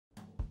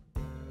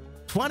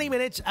20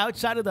 minutes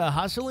outside of the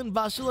hustle and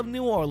bustle of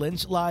New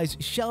Orleans lies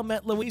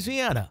Chalmette,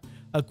 Louisiana,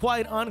 a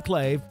quiet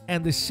enclave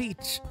and the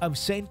seat of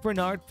St.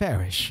 Barnard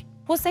Parish.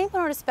 Well, St.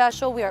 Barnard is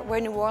special. We're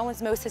New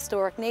Orleans' most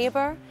historic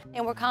neighbor,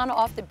 and we're kind of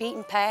off the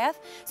beaten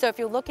path. So if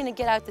you're looking to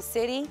get out the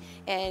city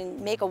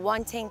and make a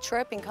one-tank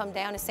trip and come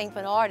down to St.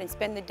 Barnard and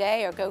spend the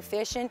day or go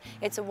fishing,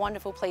 it's a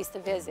wonderful place to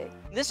visit.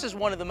 This is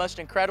one of the most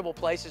incredible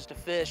places to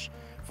fish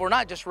for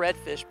not just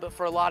redfish, but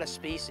for a lot of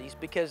species,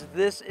 because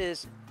this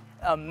is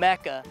a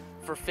mecca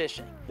for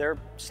fishing. Their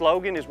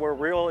slogan is where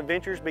real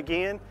adventures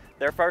begin.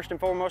 They're first and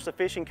foremost a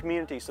fishing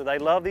community, so they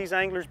love these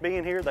anglers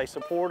being here, they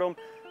support them,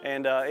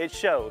 and it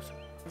shows.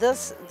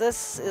 This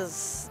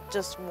is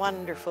just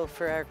wonderful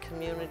for our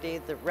community,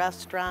 the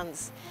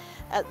restaurants,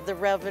 the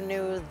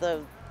revenue,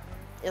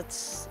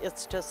 it's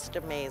just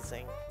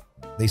amazing.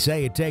 They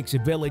say it takes a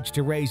village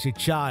to raise a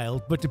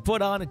child, but to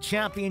put on a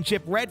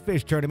championship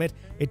redfish tournament,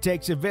 it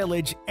takes a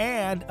village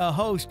and a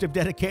host of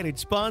dedicated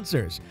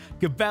sponsors.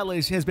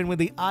 Cabelas has been with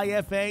the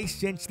IFA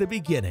since the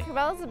beginning.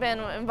 Cabelas has been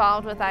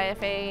involved with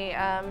IFA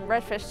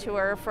Redfish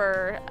Tour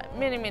for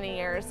many, many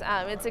years.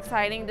 It's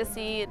exciting to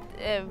see it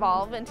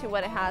evolve into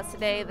what it has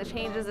today, the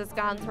changes it's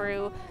gone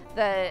through,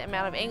 the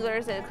amount of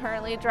anglers it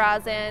currently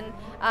draws in.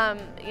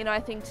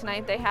 I think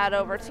tonight they had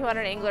over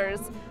 200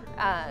 anglers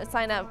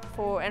sign up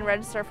for and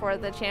register for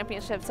the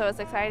championship, so it's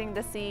exciting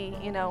to see,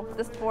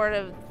 the sport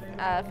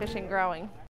of fishing growing.